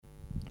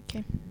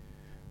Okay.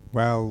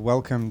 Well,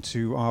 welcome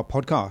to our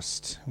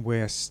podcast.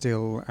 We're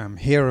still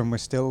here and we're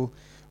still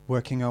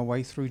working our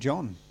way through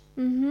John.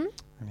 Mm-hmm.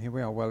 And here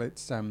we are. Well,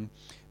 it's a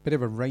bit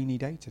of a rainy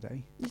day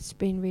today. It's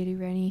been really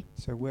rainy.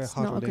 So we're It's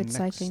not a huddled good in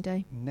cycling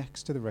day.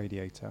 next to the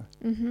radiator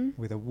Mm-hmm.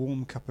 with a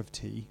warm cup of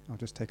tea. I'll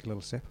just take a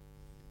little sip.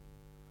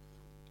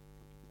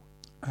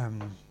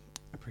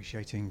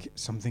 Appreciating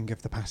something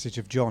of the passage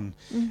of John.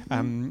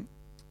 Mm-hmm.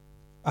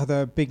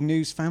 Other big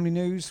news, family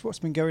news, what's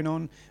been going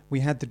on? We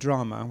had the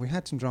drama. We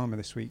had some drama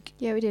this week.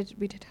 Yeah, we did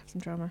have some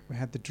drama. We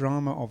had the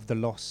drama of the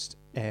lost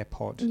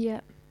AirPod. Yeah.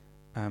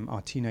 Our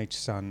teenage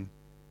son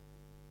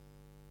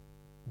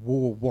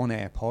wore one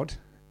AirPod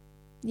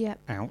Yeah.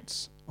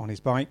 out on his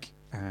bike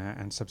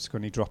and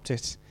subsequently dropped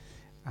it.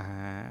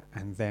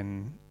 And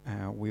then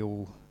we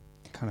all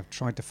kind of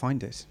tried to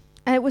find it.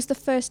 It was the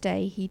first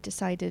day he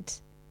decided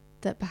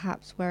that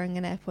perhaps wearing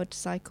an AirPod to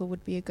cycle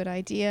would be a good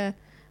idea.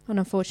 And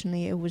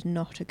unfortunately, it was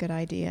not a good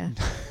idea.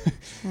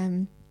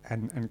 And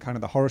kind of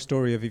the horror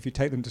story of if you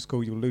take them to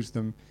school, you'll lose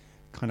them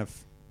kind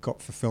of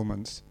got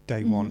fulfillment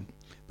day one.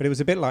 But it was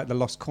a bit like the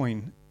lost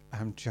coin,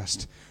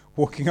 just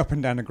walking up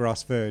and down a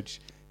grass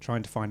verge,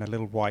 trying to find a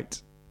little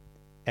white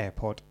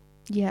AirPod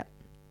Yeah.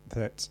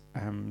 that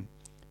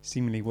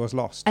seemingly was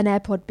lost. An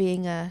AirPod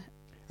being an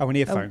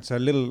earphone. So a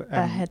little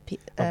a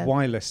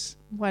wireless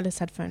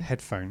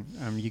headphone.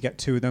 You get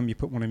two of them, you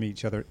put one in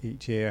each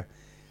ear.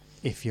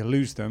 If you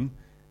lose them,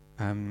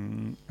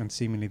 and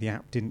seemingly the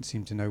app didn't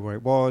seem to know where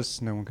it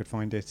was, no one could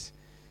find it,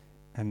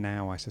 and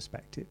now I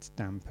suspect it's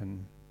damp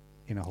and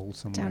in a hole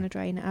somewhere. Down a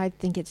drain. I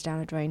think it's down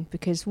a drain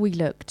because we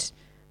looked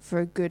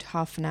for a good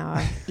half an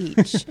hour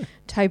each.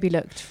 Toby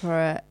looked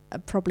for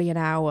probably an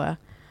hour,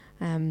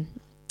 and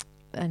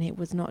it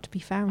was not to be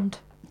found.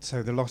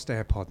 So the lost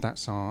AirPod,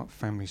 that's our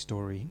family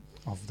story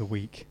of the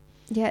week.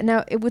 Yeah,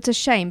 now it was a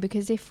shame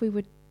because if we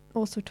were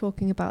also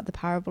talking about the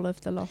parable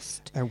of the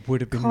lost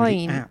would have been coin,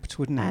 really apt,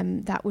 wouldn't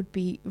it? That would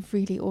be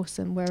really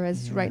awesome.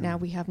 Whereas right now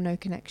we have no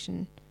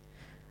connection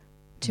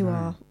to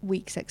our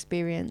week's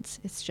experience.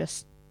 It's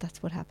just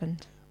that's what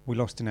happened. We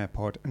lost an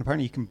AirPod, and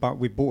apparently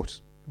we bought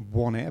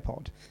one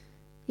AirPod.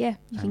 Yeah,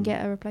 you can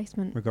get a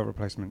replacement. We got a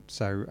replacement,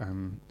 so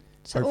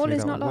all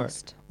is not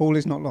lost. All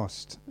is not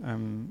lost.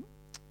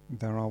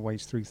 There are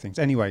ways through things.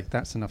 Anyway,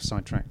 that's enough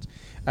sidetracked.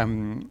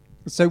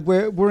 So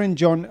we're in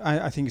John.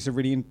 I think it's a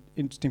really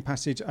interesting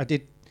passage. I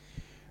did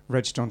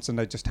register on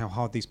Sunday just how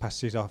hard these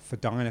passages are for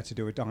Diana to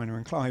do a Diana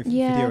and Clive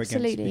video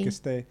absolutely.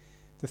 against, because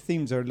the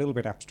themes are a little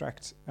bit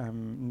abstract,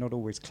 not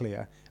always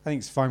clear. I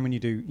think it's fine when you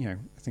do,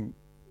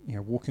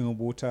 walking on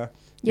water,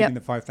 feeding the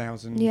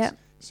 5,000,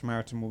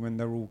 Samaritan woman.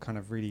 They're all kind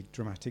of really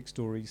dramatic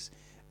stories.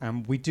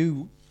 We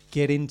do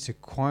get into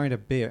quite a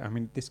bit. I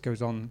mean, this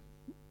goes on.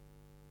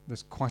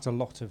 There's quite a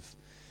lot of.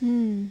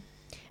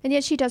 And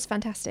yet she does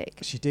fantastic.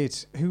 She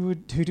did. Who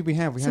did we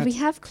have? We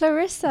have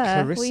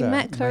Clarissa. We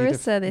met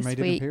Clarissa this week.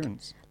 Made an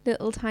appearance.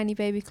 Little tiny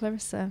baby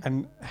Clarissa.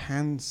 And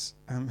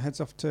heads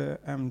off to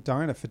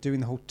Diana for doing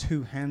the whole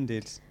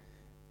two-handed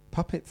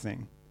puppet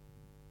thing.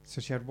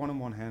 So she had one on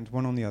one hand,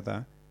 one on the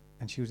other,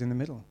 and she was in the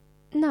middle.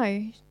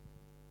 No.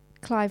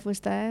 Clive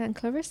was there and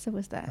Clarissa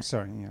was there. Oh,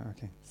 sorry, yeah,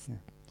 okay. Yeah.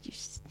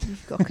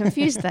 You've got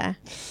confused there.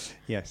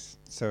 Yes,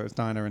 so it was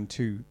Diana and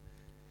two.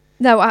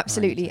 No,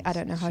 absolutely. I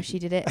don't know how she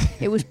did it.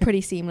 It was pretty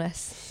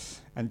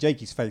seamless. And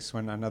Jakey's face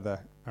when another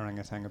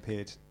orangutan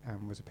appeared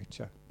was a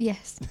picture.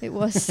 Yes, it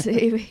was.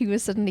 He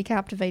was suddenly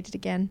captivated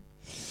again.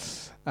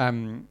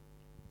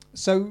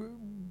 So,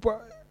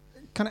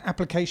 kind of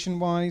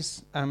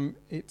application-wise,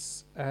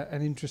 it's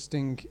an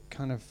interesting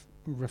kind of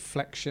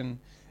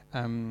reflection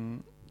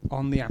on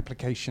the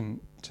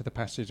application to the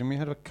passage. And we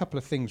had a couple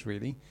of things,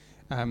 really,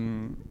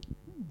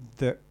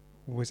 that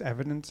was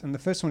evident. And the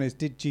first one is,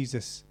 did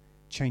Jesus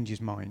change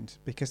his mind?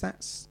 Because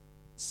that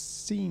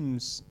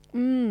seems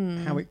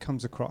how it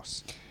comes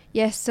across.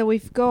 Yes, so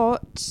we've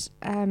got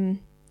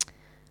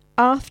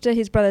after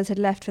his brothers had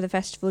left for the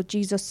festival,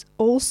 Jesus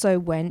also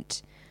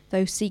went,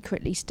 though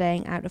secretly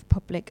staying out of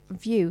public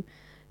view.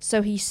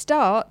 So he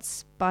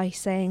starts by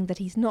saying that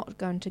he's not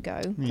going to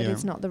go, that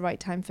it's not the right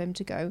time for him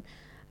to go,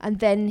 and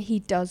then he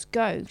does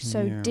go.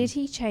 So did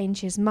he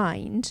change his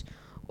mind,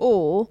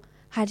 or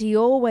had he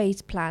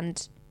always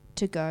planned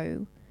to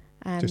go?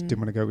 Just didn't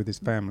want to go with his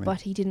family.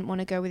 But he didn't want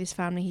to go with his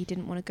family. He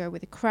didn't want to go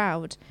with a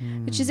crowd,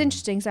 which is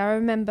interesting. So I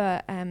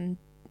remember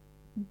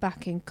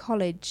back in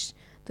college,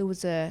 there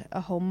was a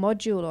whole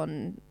module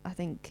on, I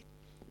think,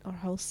 or a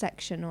whole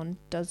section on,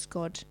 does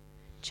God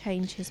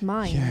change his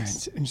mind? Yeah,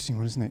 it's an interesting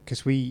one, isn't it?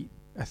 Because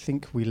I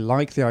think we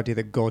like the idea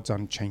that God's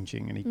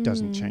unchanging and he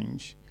doesn't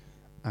change.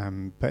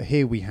 But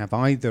here we have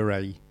either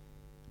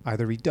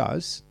he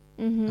does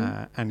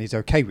and is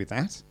okay with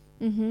that,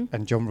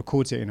 and John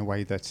records it in a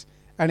way that.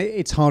 And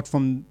it's hard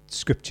from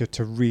Scripture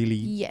to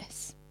really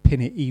pin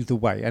it either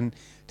way. And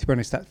to be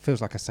honest, that feels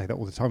like I say that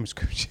all the time with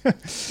Scripture.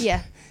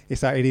 Yeah.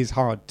 It's that it is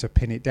hard to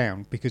pin it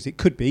down because it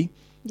could be,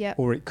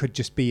 or it could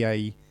just be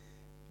a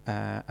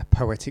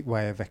poetic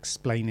way of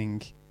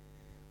explaining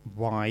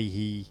why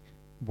he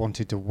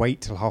wanted to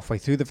wait till halfway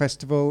through the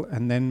festival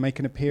and then make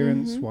an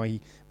appearance, Mm-hmm. why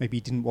maybe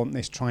he didn't want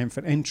this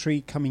triumphant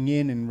entry coming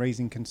in and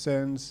raising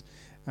concerns.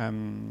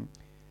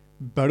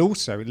 But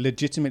also, it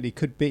legitimately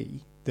could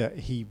be that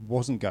he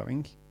wasn't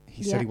going.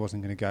 He said he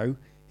wasn't going to go.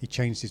 He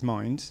changed his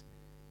mind.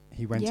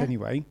 He went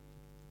anyway.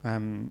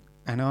 And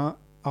are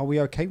we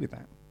okay with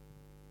that?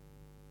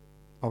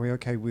 Are we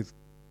okay with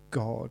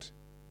God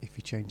if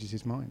he changes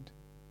his mind?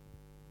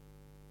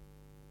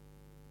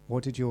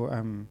 What did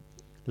your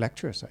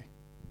lecturer say?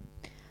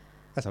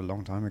 That's a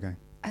long time ago.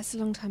 That's a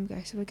long time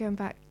ago. So we're going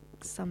back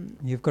some...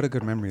 You've got a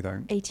good memory,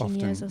 though. 18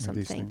 years or with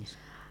these something. things.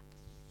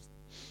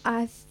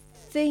 I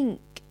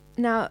think...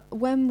 Now,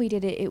 when we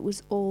did it, it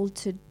was all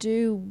to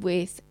do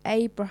with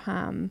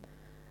Abraham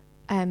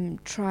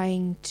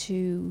trying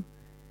to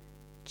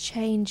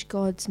change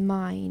God's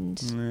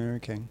mind.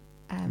 Okay.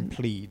 And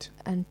plead.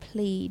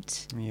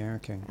 Yeah,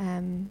 okay.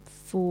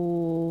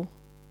 For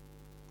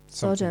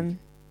Sodom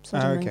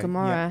and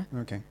Gomorrah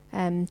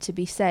to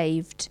be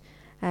saved.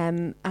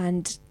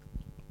 And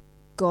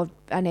God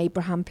and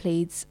Abraham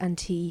pleads and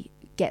he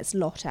gets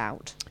Lot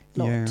out.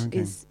 Lot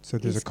so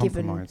there's a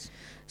compromise. Given.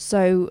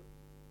 So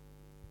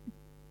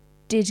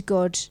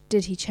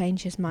did he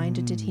change his mind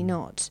or did he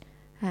not?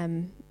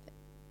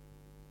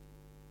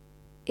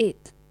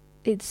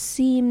 It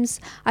seems,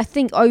 I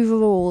think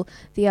overall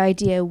the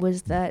idea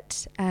was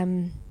that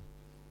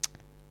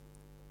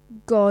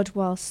God,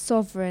 while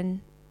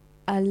sovereign,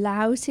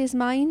 allows his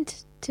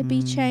mind to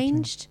be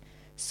changed.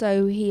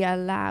 So he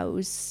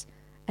allows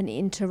an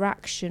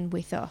interaction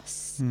with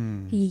us.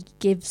 He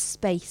gives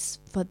space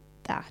for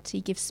that. He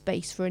gives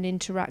space for an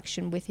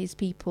interaction with his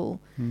people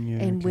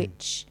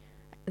which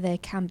there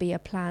can be a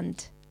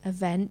planned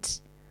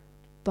event,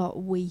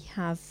 but we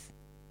have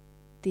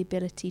the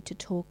ability to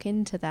talk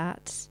into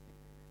that,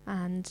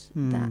 and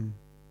that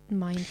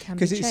mind can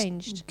be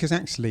changed. Because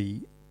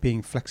actually,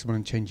 being flexible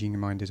and changing your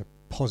mind is a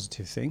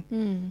positive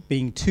thing.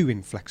 Being too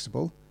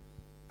inflexible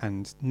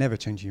and never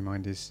changing your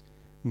mind is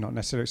not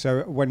necessary.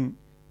 So when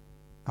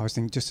I was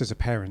thinking, just as a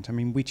parent, I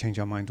mean, we change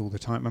our mind all the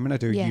time. I mean, I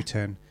do a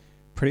U-turn.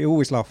 I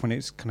always laugh when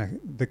it's kind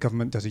of the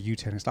government does a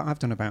U-turn. It's like, I've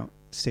done about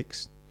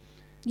 6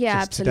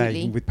 absolutely.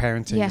 today with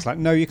parenting. It's like,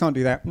 no, you can't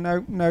do that.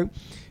 No.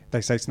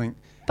 They say something.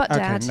 But okay,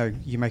 Dad. no,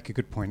 you make a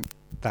good point.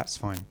 That's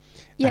fine.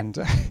 Yep.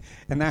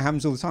 And that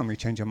happens all the time. We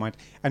change our mind.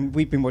 And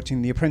we've been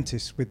watching The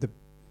Apprentice with the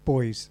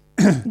boys.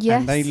 Yes.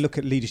 And they look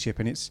at leadership,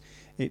 and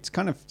it's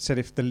kind of said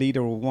if the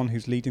leader or one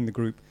who's leading the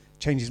group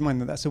changes his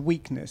mind, that's a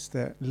weakness.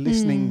 That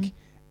listening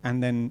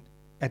and then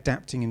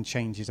adapting and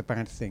change is a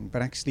bad thing.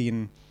 But actually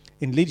in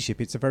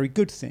leadership, it's a very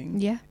good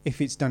thing if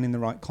it's done in the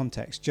right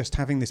context. Just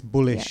having this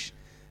bullish,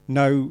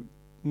 no,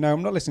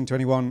 I'm not listening to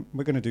anyone.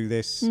 We're going to do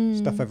this,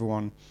 stuff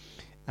everyone.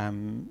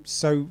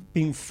 So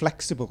being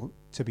flexible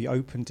to be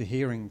open to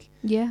hearing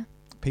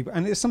people.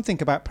 And there's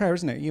something about prayer,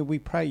 isn't it? We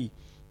pray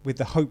with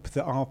the hope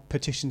that our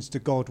petitions to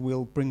God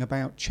will bring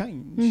about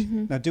change.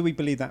 Now, do we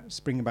believe that's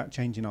bring about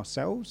change in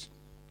ourselves?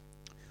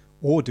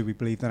 Or do we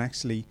believe that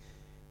actually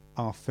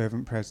our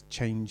fervent prayers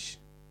change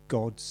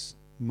God's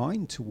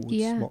mind towards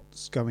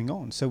what's going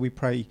on? So we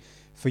pray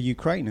for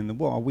Ukraine and the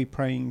war. Are we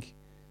praying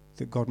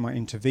that God might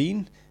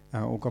intervene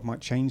or God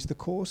might change the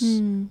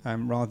course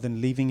rather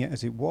than leaving it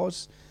as it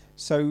was?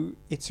 So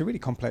it's a really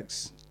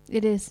complex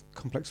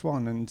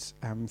one,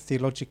 and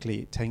theologically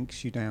it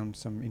takes you down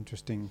some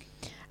interesting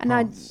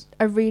paths.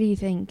 I really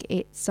think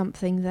it's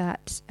something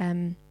that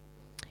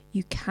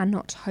you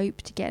cannot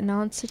hope to get an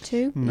answer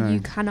to. No. You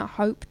cannot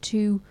hope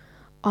to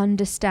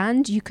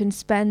understand. You can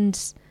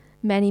spend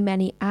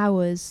many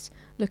hours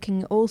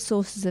looking at all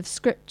sources of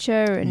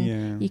scripture,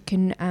 and you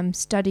can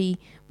study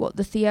what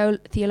the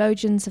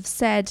theologians have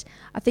said.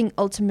 I think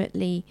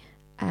ultimately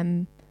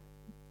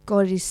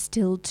God is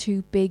still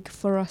too big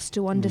for us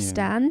to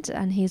understand,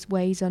 and his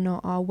ways are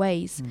not our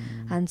ways.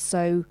 And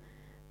so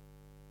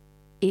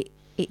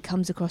it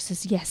comes across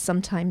as, yes,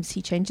 sometimes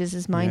he changes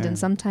his mind and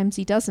sometimes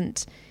he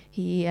doesn't.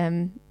 He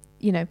and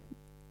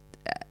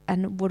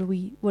what do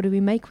we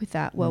make with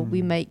that? Well,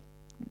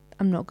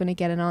 I'm not going to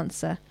get an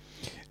answer.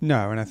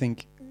 No, and I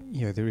think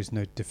there is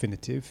no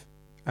definitive,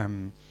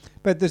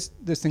 but there's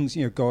things,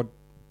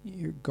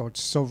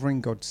 God's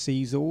sovereign, God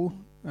sees all.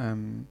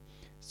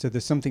 So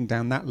there's something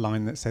down that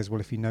line that says, well,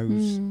 if he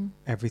knows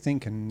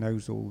everything and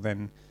knows all,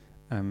 then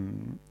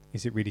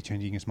is it really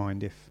changing his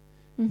mind if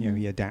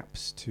he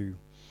adapts to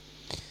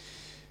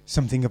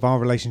something of our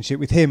relationship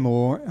with him?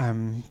 Or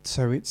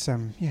so it's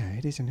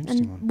it is an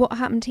interesting one. What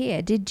happened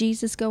here? Did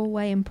Jesus go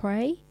away and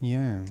pray?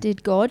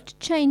 Did God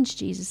change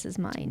Jesus's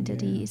mind?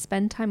 Did he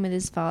spend time with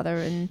his Father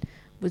and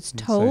was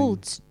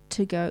told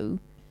to go?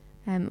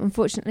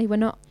 Unfortunately, we're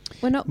not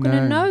going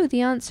to know.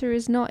 The answer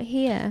is not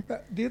here.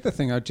 But the other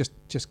thing I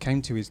just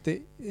came to is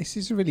that this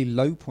is a really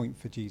low point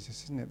for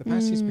Jesus, isn't it? The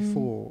passage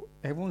before,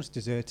 everyone's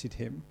deserted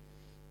him,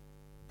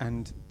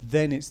 and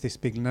then it's this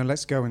big, no,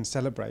 let's go and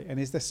celebrate. And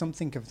is there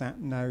something of that?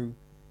 No,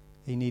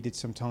 he needed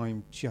some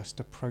time just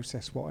to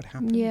process what had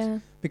happened. Yeah.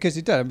 Because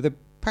the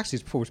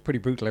passage before was pretty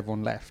brutal.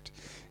 Everyone left,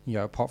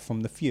 apart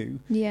from the few.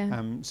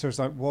 Yeah. So it's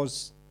like,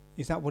 was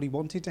is that what he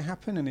wanted to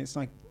happen? And it's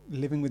like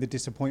living with the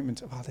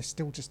disappointment of, they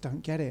still just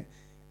don't get it.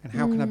 And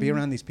how can I be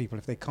around these people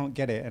if they can't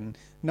get it? And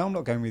no, I'm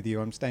not going with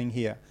you. I'm staying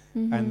here.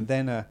 And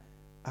then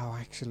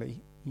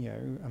actually,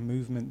 a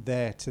movement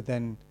there to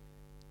then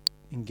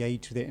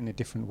engage with it in a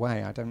different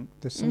way.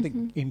 There's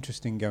something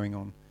interesting going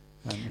on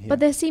here. But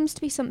there seems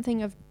to be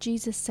something of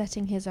Jesus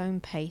setting his own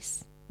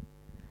pace.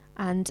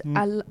 And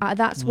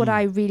that's what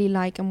I really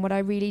like and what I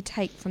really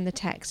take from the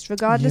text.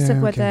 Regardless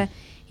of whether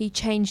he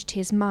changed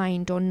his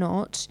mind or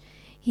not,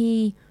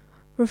 he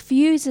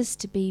refuses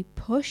to be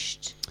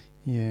pushed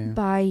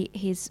by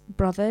his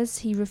brothers.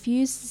 He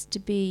refuses to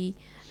be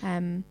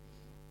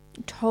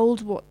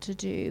told what to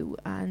do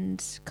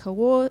and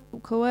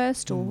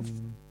coerced or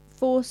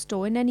forced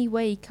or in any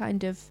way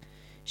kind of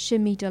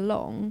shimmied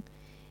along.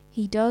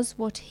 He does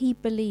what he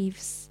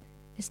believes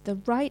is the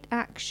right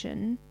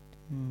action.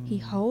 He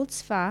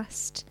holds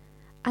fast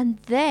and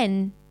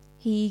then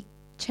he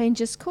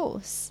changes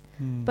course.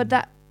 But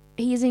that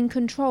he is in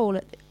control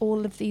at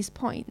all of these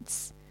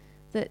points.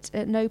 That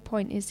at no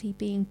point is he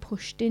being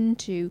pushed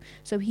into.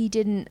 So he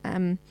didn't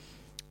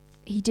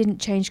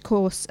change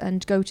course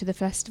and go to the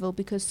festival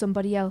because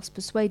somebody else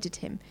persuaded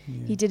him.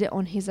 He did it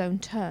on his own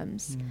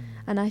terms.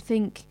 And I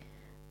think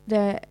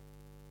there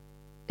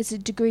is a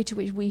degree to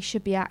which we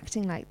should be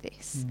acting like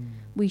this.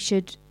 We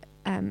should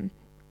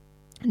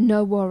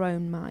know our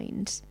own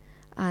mind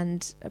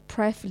and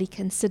prayerfully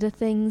consider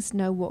things,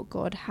 know what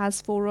God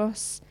has for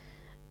us,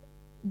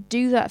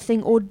 do that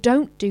thing or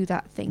don't do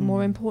that thing.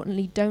 More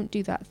importantly, don't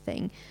do that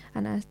thing.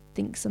 And I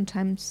think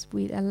sometimes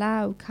we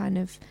allow kind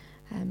of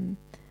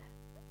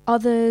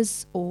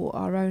others or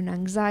our own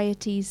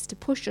anxieties to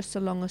push us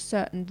along a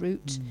certain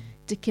route,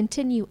 to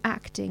continue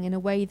acting in a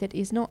way that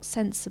is not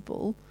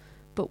sensible,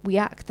 but we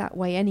act that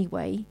way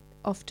anyway,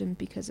 often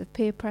because of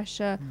peer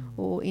pressure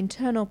or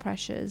internal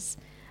pressures.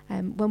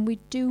 When we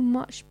do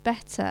much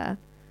better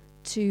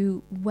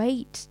to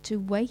wait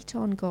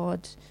on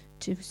God,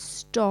 to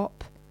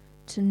stop,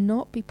 to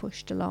not be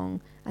pushed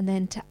along, and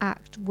then to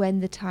act when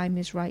the time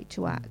is right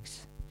to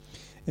act.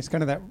 It's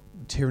kind of that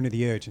tyranny of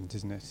the urgent,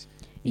 isn't it?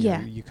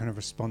 You kind of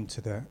respond to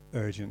the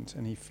urgent,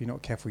 and if you're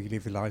not careful, you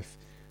live your life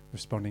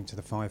responding to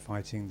the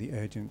firefighting, the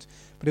urgent.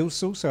 But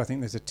also I think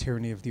there's a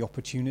tyranny of the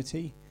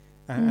opportunity,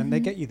 and they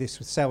get you this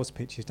with sales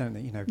pitches, don't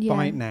they?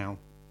 Buy it now,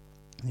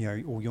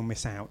 or you'll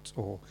miss out,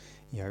 or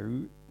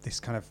this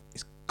kind of,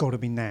 it's got to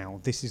be now.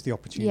 This is the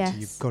opportunity.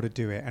 You've got to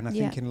do it. And I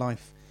think in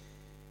life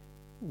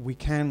we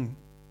can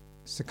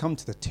succumb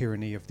to the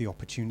tyranny of the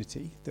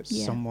opportunity that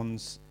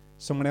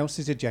someone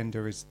else's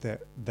agenda is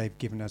that they've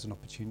given us an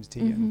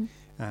opportunity,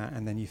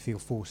 and then you feel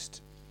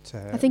forced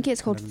to. I think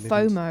it's called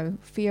FOMO,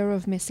 fear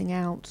of missing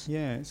out.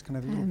 Yeah, it's kind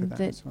of a little bit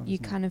that as well, you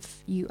kind of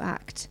you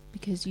act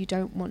because you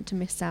don't want to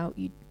miss out.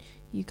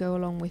 You go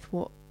along with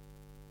what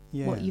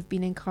you've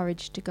been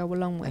encouraged to go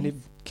along with. And it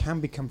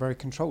can become very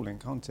controlling,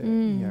 can't it?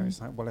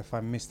 It's like, well, if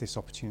I miss this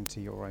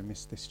opportunity or I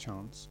miss this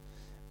chance,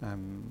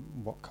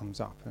 what comes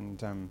up?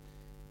 And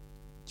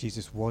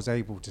Jesus was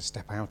able to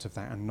step out of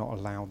that and not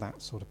allow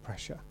that sort of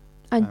pressure.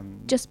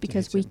 And just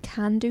because we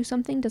can do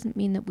something doesn't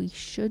mean that we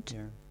should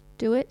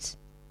do it.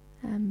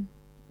 And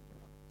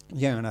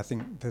I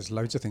think there's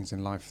loads of things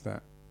in life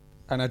that,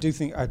 and I do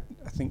think, I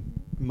think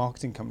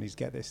marketing companies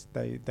get this.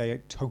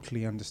 They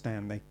totally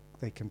understand.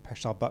 They can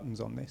push our buttons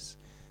on this.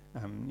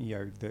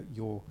 That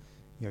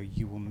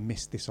you will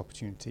miss this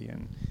opportunity,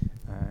 and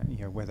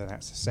whether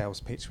that's a sales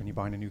pitch when you're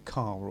buying a new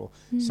car or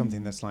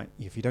something that's like,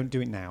 if you don't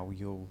do it now,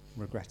 you'll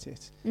regret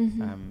it.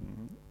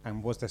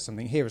 And was there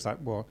something here? It's like,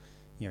 well,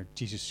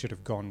 Jesus should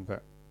have gone,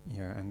 but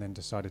and then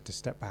decided to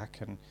step back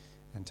and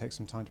take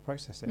some time to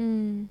process it.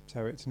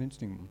 So it's an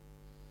interesting one.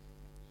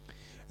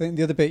 I think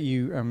the other bit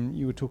you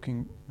were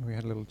talking, we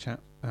had a little chat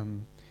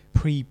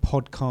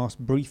pre-podcast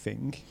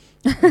briefing.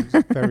 It was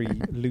a very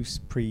loose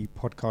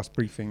pre-podcast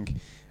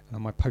briefing. And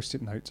on my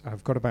post-it note,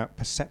 I've got about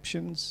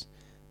perceptions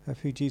of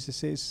who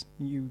Jesus is.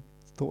 You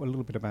thought a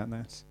little bit about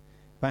that,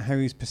 about how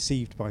he's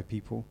perceived by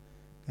people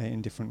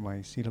in different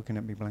ways. You're looking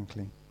at me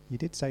blankly. You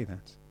did say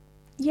that.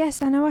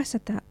 Yes, I know I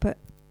said that, but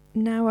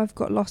now I've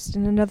got lost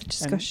in another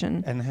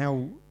discussion. And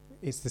how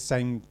it's the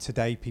same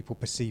today, people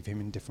perceive him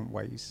in different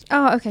ways.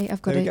 Oh, okay,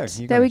 I've got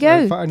it. There we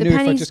go. The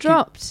penny's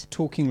dropped.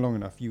 Talking long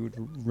enough, you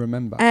would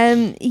remember.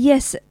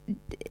 Yes,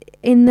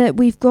 in that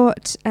we've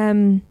got,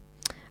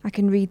 I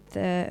can read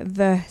the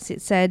verse.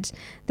 It said,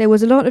 there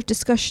was a lot of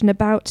discussion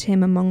about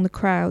him among the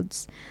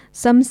crowds.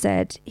 Some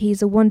said,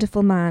 he's a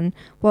wonderful man,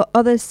 while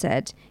others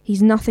said,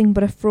 he's nothing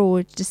but a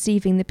fraud,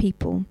 deceiving the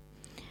people.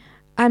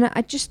 And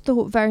I just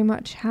thought very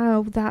much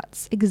how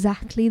that's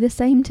exactly the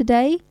same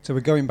today. So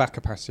we're going back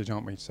a passage,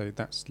 aren't we? So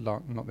that's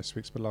not this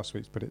week's, but last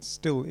week's. But it's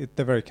still,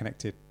 they're very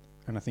connected.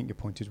 And I think your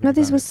point is really No,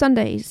 this was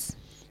Sundays.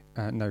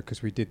 No,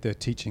 because we did the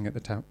teaching at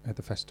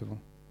the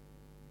festival.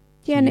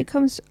 Yeah, so and it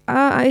comes...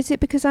 is it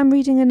because I'm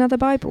reading another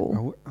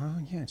Bible?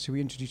 Yeah. So we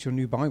introduced your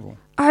new Bible.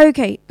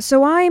 Okay,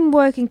 so I'm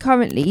working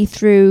currently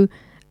through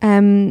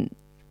the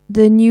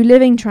New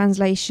Living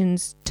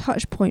Translation's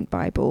Touchpoint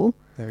Bible.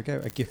 There we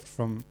go, a gift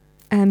from...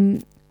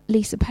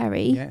 Lisa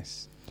Perry.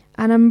 Yes.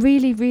 And I'm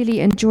really, really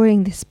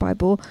enjoying this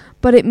Bible,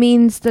 but it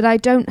means that I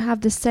don't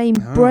have the same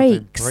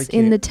breaks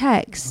in the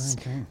text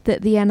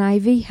that the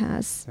NIV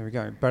has. There we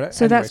go. But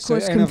so anyway, that's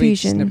caused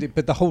confusion.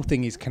 But the whole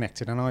thing is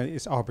connected, and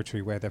it's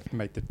arbitrary where they've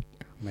made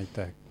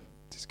the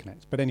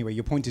disconnect. But anyway,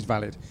 your point is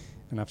valid,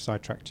 and I've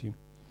sidetracked you.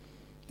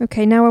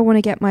 Okay, now I want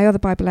to get my other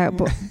Bible out,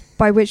 but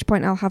by which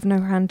point I'll have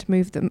no hand to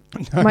move the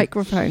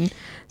microphone.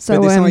 So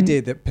but this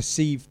idea that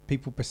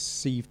people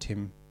perceived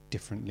him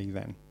differently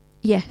then.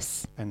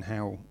 Yes.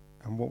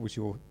 And what was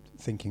your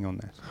thinking on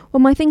that? Well,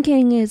 my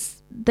thinking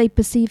is they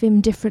perceive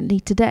him differently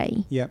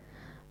today. Yeah.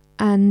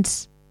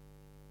 And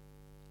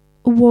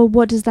well,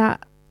 what does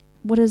that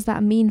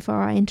mean for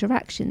our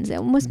interactions? It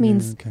almost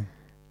means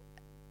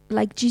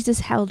like Jesus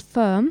held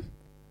firm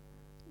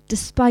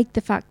despite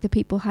the fact that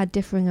people had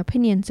differing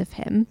opinions of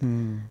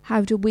him.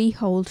 How do we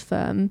hold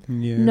firm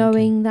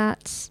knowing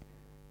that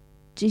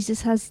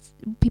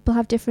people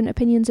have different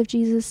opinions of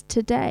Jesus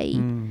today?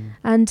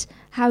 And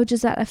how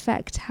does that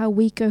affect how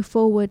we go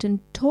forward and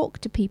talk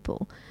to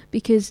people?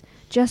 Because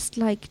just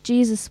like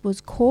Jesus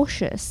was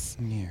cautious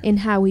in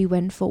how he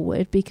went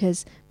forward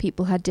because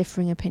people had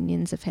differing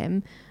opinions of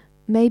him,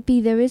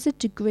 maybe there is a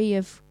degree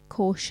of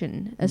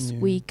caution as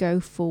we go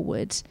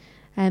forward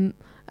and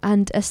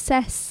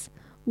assess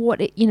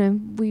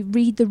we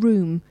read the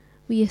room,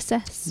 we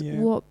assess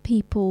what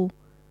people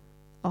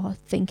are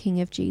thinking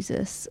of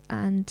Jesus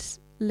and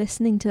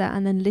listening to that,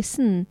 and then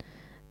listen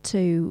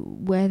to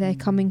where they're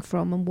coming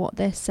from and what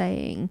they're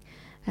saying,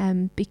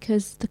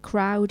 because the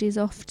crowd is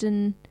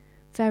often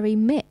very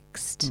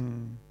mixed.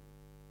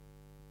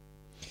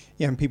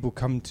 Yeah, and people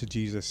come to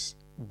Jesus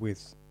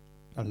with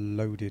a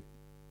loaded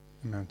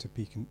amount of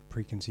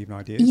preconceived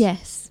ideas.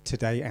 Yes.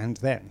 Today and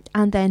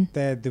then.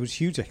 There was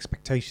huge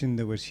expectation.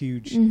 There was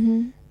huge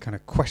kind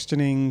of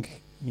questioning,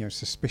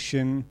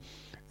 suspicion,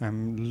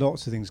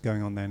 lots of things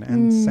going on then.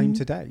 And same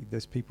today.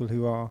 There's people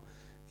who are,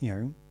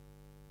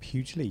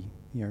 hugely,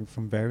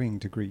 from varying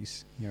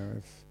degrees,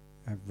 of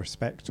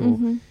respect or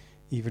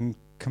even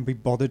can be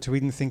bothered to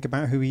even think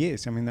about who he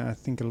is. I mean, I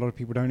think a lot of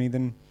people aren't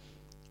even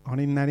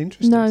that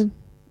interested. No.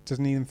 It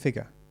doesn't even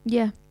figure.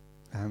 Yeah.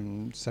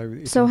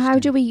 So how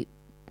do we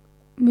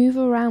move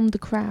around the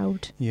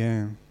crowd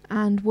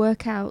and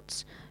work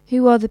out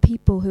who are the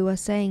people who are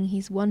saying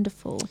he's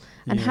wonderful,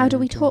 and how do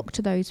we talk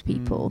to those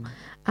people,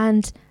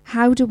 and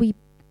how do we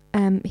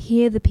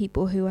hear the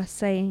people who are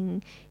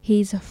saying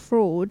he's a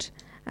fraud?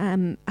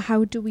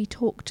 How do we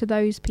talk to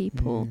those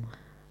people?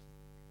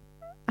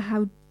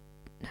 How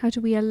do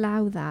we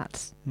allow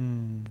that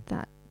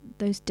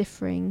those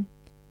differing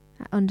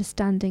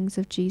understandings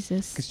of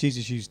Jesus? Because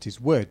Jesus used his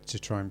word to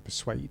try and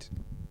persuade,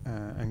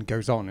 and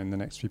goes on in the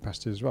next few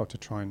passages as well to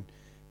try and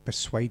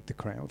persuade the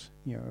crowd,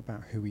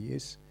 about who he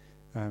is,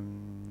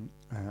 and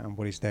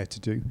what he's there to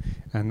do.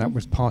 And that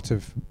was part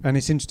of. And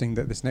it's interesting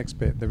that this next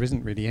bit there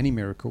isn't really any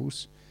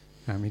miracles.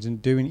 He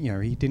didn't do any.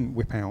 He didn't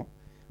whip out,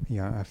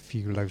 a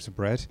few loaves of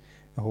bread,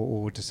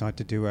 or decide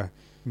to do a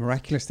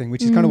miraculous thing,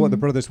 which is kind of what the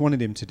brothers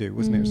wanted him to do,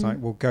 wasn't it? It was like,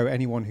 well, go.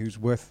 Anyone who's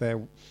worth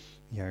their,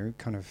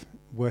 kind of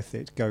worth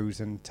it goes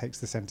and takes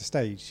the center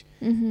stage.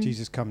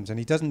 Jesus comes and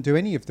he doesn't do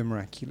any of the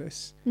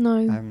miraculous.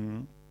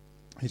 No.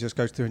 He just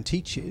goes through and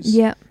teaches.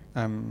 Yeah.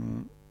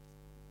 And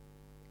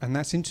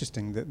that's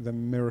interesting that the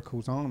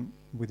miracles aren't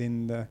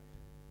within the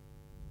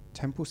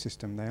temple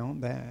system. They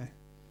aren't there.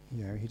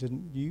 He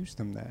didn't use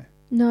them there.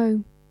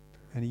 No.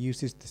 And he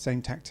uses the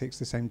same tactics,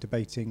 the same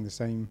debating, the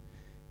same.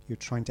 You're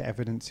trying to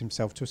evidence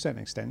himself to a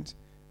certain extent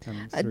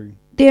through.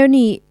 The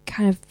only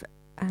kind of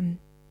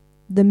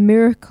the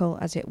miracle,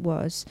 as it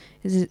was,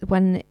 is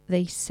when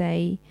they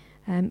say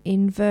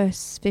in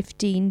verse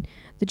 15,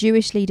 the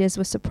Jewish leaders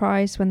were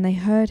surprised when they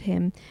heard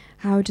him.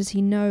 How does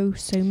he know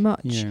so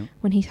much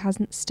when he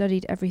hasn't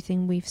studied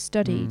everything we've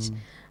studied?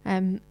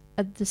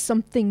 There's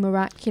something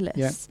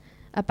miraculous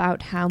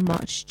about how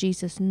much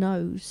Jesus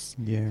knows,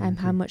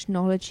 how much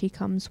knowledge he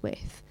comes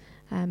with.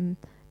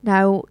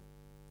 Now,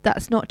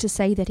 that's not to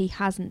say that he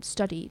hasn't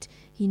studied.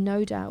 He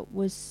no doubt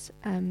was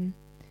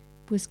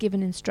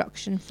given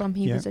instruction from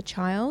he was a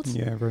child.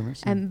 Yeah, very much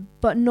so.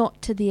 But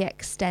not to the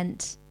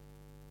extent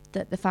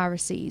that the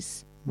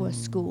Pharisees were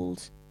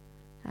schooled.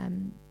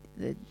 And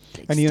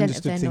he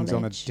understood things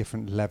on a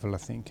different level, I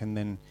think. And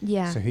then,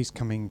 so he's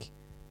coming,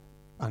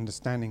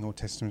 understanding Old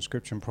Testament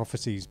scripture and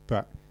prophecies,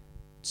 but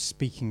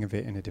speaking of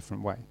it in a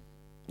different way.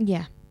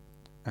 Yeah.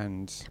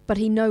 But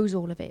he knows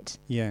all of it.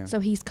 Yeah.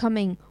 So he's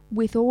coming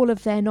with all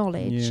of their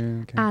knowledge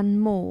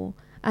and more.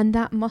 And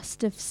that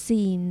must have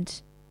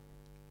seemed,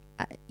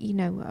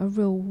 a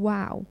real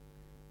wow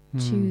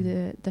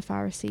to the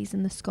Pharisees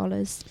and the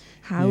scholars.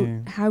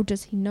 How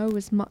does he know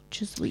as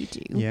much as we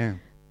do? Yeah.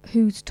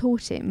 Who's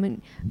taught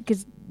him?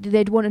 Because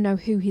they'd want to know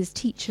who his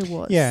teacher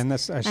was. Yeah, and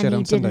that's I shared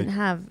on Sunday. Didn't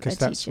have because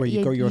that's where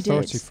you got your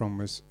authority from,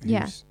 was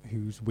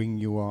whose wing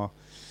you are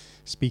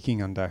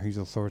speaking under, whose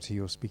authority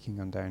you're speaking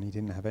under, and he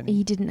didn't have any.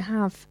 He didn't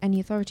have any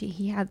authority.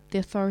 He had the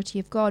authority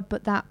of God,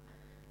 but that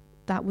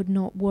would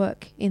not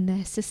work in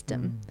their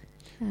system.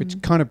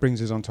 Which kind of brings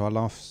us on to our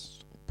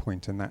last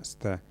point, and that's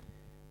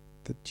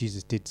that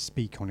Jesus did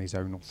speak on his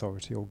own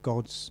authority or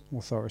God's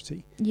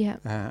authority. Yeah.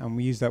 And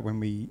we use that when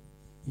we,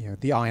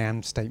 the I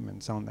am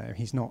statements, aren't there?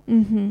 He's not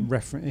Mm-hmm.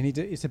 and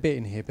it's a bit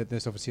in here, but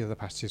there's obviously other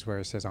passages where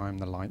it says, I am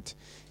the light,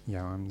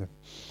 I'm the,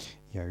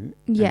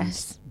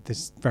 Yes.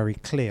 this very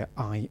clear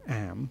I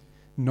am,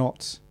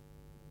 not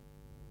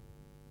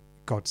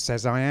God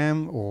says I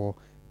am, or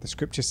the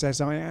scripture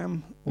says I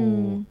am,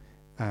 or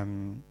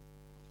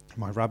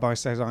my rabbi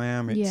says I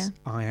am. It's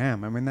I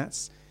am. I mean,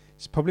 it's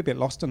probably a bit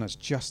lost on us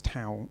just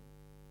how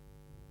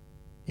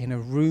in a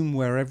room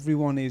where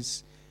everyone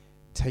is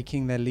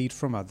taking their lead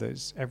from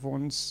others,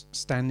 everyone's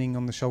standing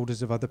on the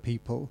shoulders of other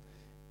people,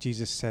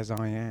 Jesus says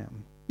I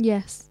am.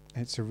 Yes.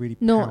 It's a really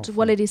not powerful,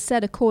 well, it is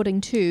said according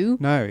to,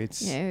 no,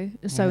 it's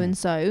so and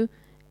so.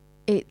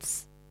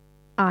 It's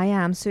I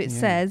am. So it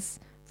says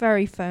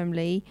very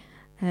firmly,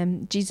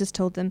 Jesus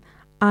told them,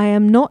 I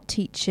am not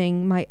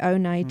teaching my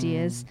own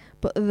ideas,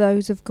 but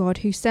those of God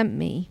who sent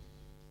me.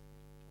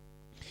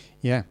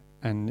 Yeah,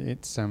 and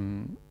it's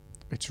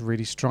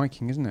really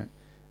striking, isn't it?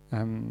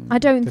 I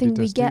don't think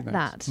we get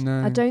that. that.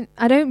 No.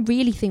 I don't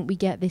really think we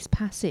get this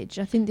passage.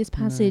 I think this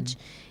passage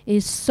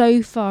is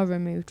so far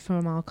removed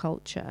from our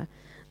culture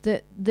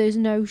that there's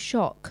no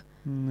shock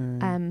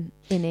in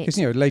it. Because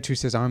later he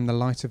says, "I'm the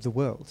light of the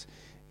world."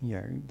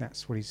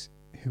 That's who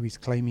he's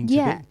claiming to be.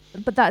 Yeah,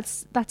 but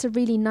that's a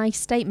really nice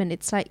statement.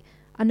 It's like,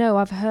 I know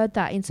I've heard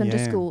that in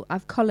Sunday school.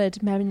 I've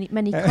coloured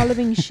many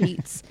colouring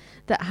sheets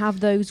that have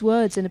those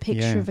words and a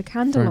picture of a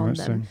candle on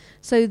them.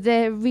 So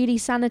they're really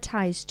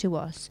sanitized to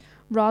us,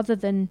 rather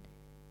than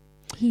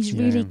he's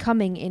really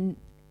coming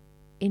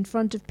in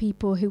front of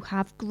people who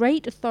have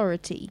great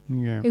authority,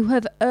 who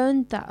have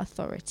earned that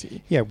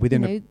authority. Yeah,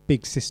 within a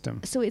big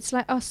system. So it's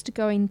like us to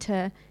going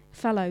to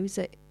fellows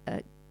at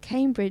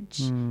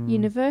Cambridge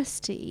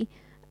University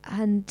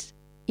and,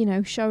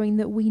 showing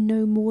that we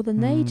know more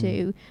than they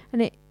do.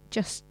 And it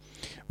just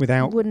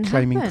without wouldn't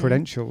claiming happen.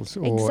 Credentials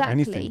or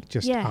anything,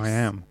 just I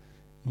am,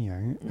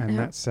 and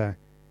that's and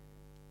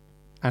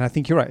I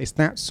think you're right. It's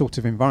that sort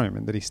of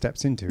environment that he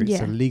steps into.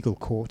 It's a legal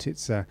court.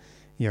 It's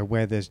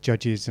where there's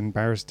judges and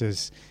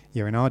barristers,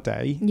 in our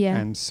day,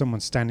 and someone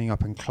standing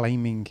up and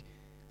claiming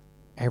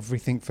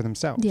everything for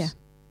themselves. Yeah,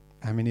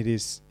 I mean, it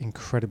is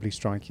incredibly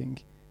striking.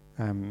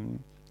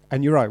 And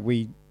you're right.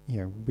 We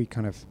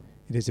kind of,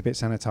 it is a bit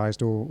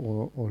sanitized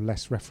or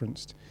less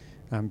referenced.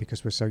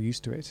 Because we're so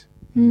used to it,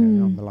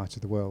 I'm the light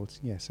of the world.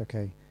 Yes,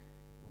 okay.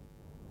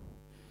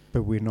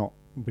 But we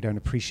don't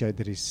appreciate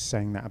that he's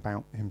saying that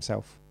about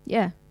himself.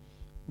 Yeah.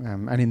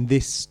 And in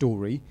this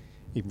story,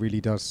 it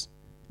really does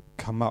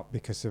come up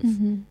because of,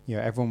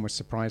 everyone was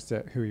surprised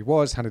at who he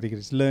was. How did he get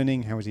his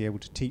learning? How was he able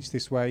to teach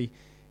this way?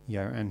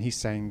 And he's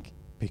saying,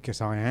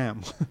 because I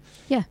am.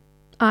 Yeah.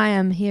 I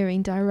am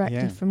hearing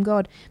directly from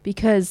God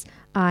because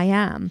I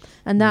am.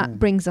 And that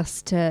brings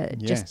us to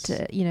just,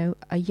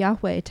 a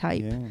Yahweh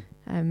type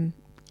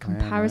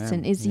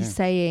comparison. Is he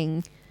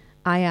saying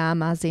I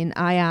am as in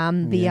I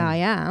am the I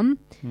am?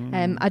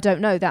 I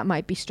don't know. That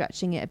might be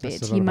stretching it a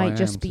bit. He might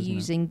just be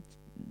using,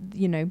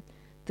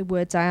 the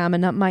words I am,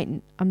 and that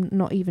I'm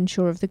not even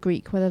sure of the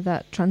Greek, whether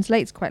that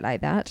translates quite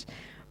like that.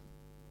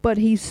 But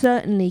he's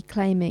certainly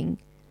claiming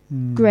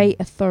great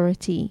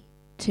authority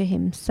to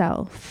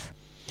himself.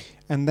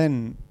 And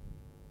then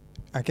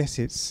I guess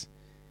it's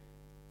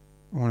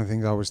one of the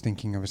things I was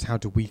thinking of is how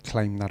do we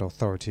claim that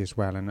authority as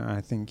well? And I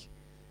think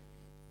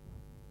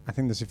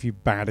there's a few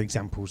bad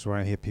examples where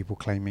I hear people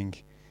claiming,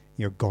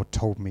 God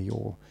told me,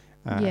 or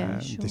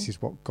this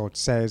is what God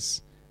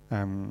says.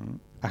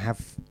 I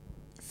have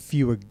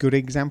fewer good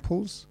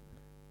examples.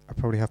 I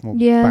probably have more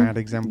bad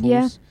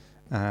examples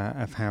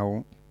of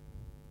how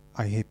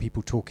I hear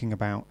people talking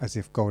about as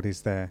if God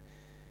is their,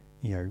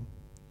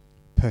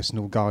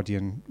 personal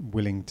guardian,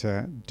 willing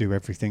to do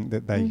everything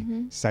that they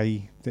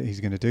say that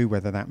he's going to do,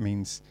 whether that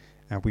means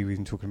we were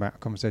even talking about a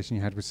conversation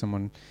you had with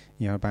someone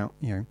about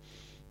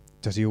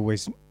does he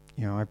always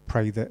I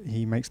pray that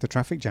he makes the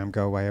traffic jam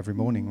go away every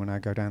morning when I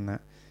go down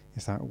that.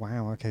 It's like,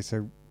 wow, okay,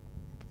 so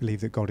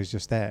believe that God is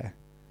just there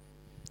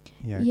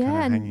kind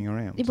of hanging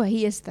around. Well,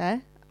 he is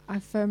there. I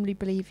firmly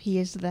believe he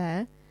is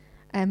there.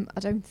 I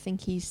don't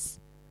think he's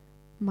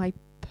my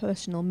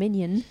personal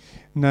minion.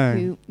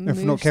 No, if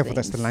we're not careful,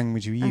 that's the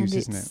language you use,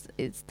 isn't it?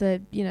 It's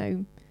the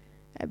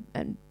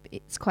and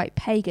it's quite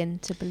pagan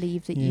to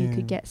believe that you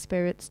could get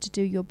spirits to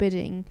do your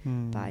bidding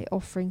by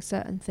offering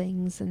certain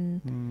things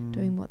and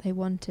doing what they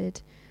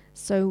wanted.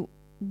 So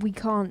we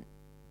can't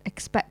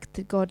expect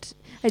that God.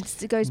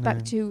 It goes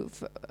back to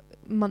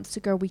months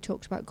ago we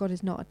talked about God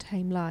is not a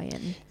tame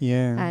lion.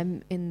 Yeah.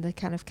 In the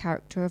kind of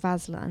character of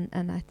Aslan,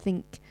 and I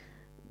think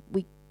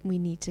we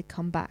need to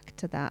come back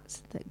to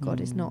that God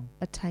is not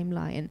a tame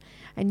lion.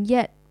 And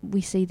yet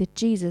we see that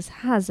Jesus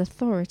has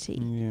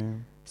authority. Yeah.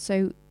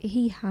 So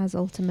he has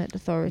ultimate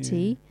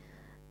authority.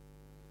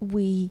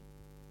 Yeah.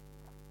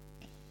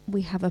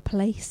 We have a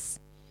place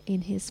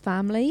in his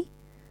family.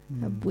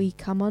 We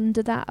come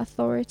under that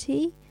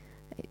authority.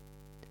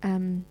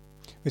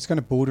 It's kind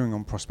of bordering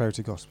on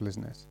prosperity gospel,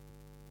 isn't it?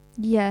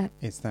 Yeah.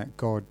 It's that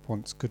God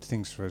wants good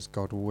things for us.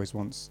 God always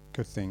wants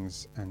good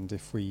things. And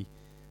if we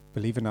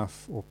believe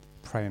enough or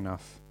pray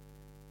enough,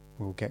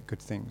 we'll get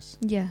good things.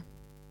 Yeah.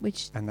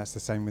 And that's the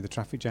same with the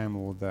traffic jam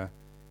or the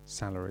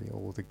salary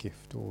or the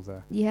gift or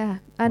the... Yeah.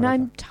 And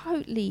whatever. I'm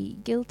totally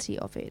guilty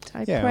of it.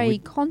 I pray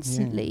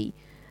constantly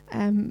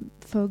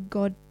for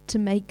God to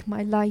make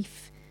my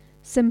life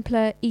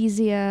simpler,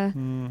 easier,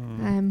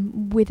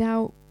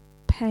 without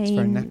pain. It's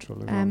very natural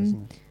as well,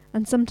 isn't it?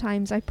 And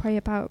sometimes I pray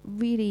about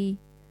really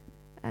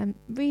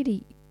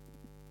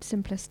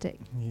simplistic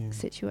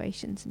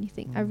situations, and you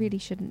think, I really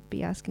shouldn't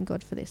be asking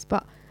God for this,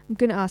 but I'm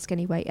going to ask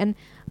anyway. And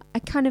I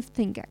kind of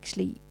think,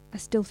 actually, I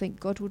still think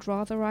God would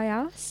rather I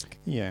ask.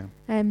 Yeah.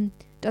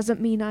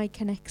 Doesn't mean I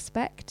can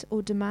expect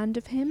or demand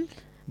of him.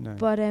 No.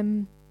 But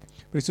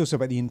it's also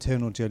about the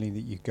internal journey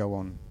that you go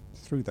on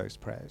through those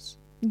prayers.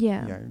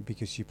 Yeah. You know,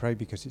 because you pray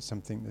because it's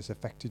something that's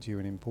affected you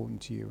and important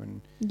to you,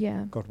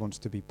 and God wants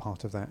to be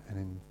part of that and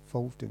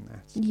involved in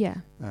that. Yeah.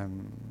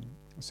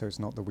 So it's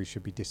not that we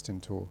should be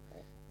distant or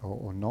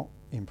not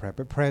in prayer,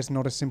 but prayer's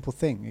not a simple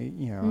thing.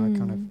 I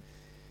kind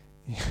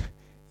of,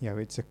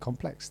 it's a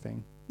complex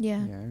thing. Yeah.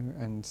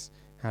 And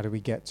how do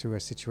we get to a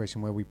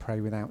situation where we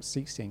pray without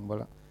ceasing?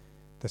 Well,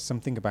 there's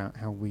something about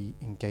how we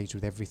engage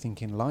with everything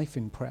in life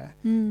in prayer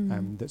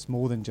that's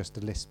more than just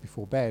a list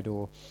before bed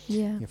or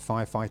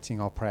firefighting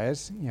our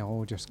prayers,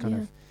 or just kind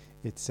of,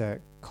 it's a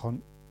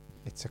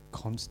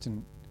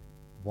constant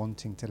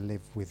wanting to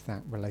live with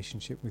that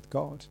relationship with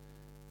God,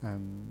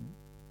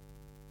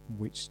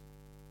 which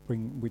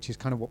is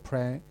kind of what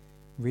prayer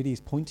really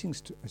is pointing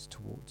us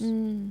towards.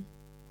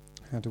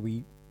 How do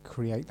we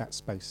create that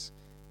space,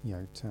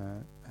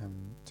 to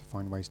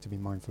find ways to be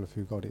mindful of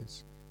who God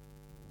is?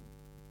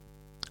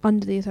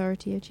 Under the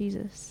authority of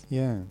Jesus.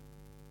 Yeah.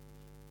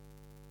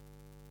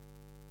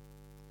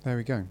 There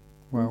we go.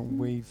 Well,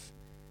 we've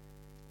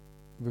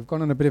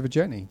gone on a bit of a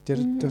journey.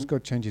 Does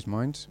God change his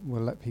mind?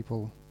 We'll let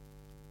people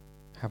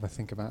have a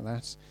think about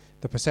that.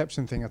 The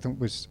perception thing, I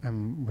think, was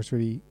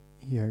really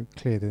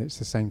clear that it's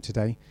the same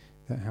today,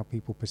 that how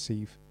people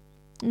perceive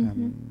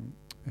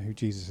who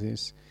Jesus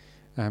is.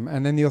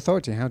 And then the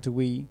authority, how do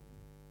we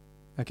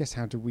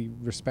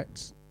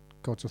respect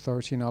God's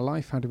authority in our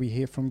life? How do we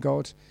hear from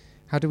God?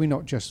 How do we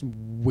not just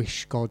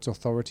wish God's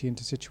authority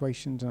into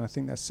situations? And I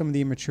think that some of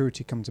the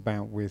immaturity comes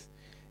about with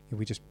if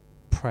we just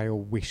pray or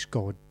wish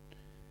God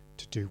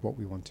to do what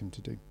we want him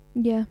to do.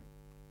 Yeah.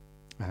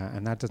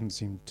 And that doesn't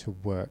seem to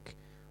work.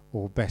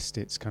 Or best,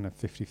 it's kind of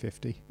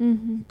 50-50.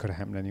 It could have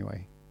happened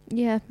anyway.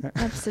 Yeah,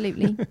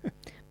 absolutely.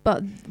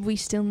 But we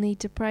still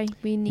need to pray.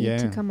 We need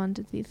to come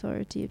under the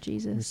authority of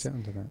Jesus. We sit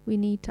under that. We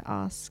need to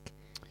ask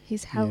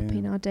his help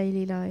in our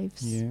daily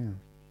lives. Yeah.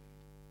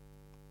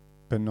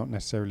 But not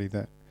necessarily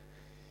that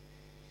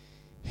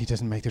he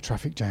doesn't make the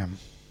traffic jam.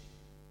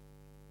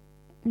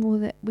 Or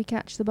that we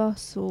catch the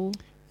bus or...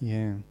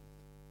 Yeah.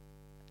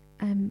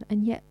 And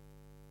yet,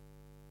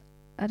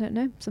 I don't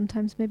know,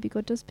 sometimes maybe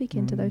God does speak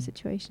into those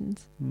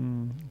situations.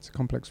 It's a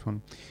complex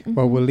one.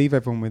 Well, we'll leave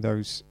everyone with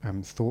those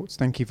thoughts.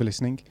 Thank you for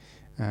listening.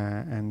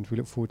 And we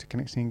look forward to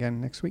connecting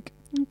again next week.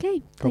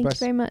 Okay. Thank you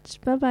very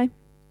much. Bye-bye.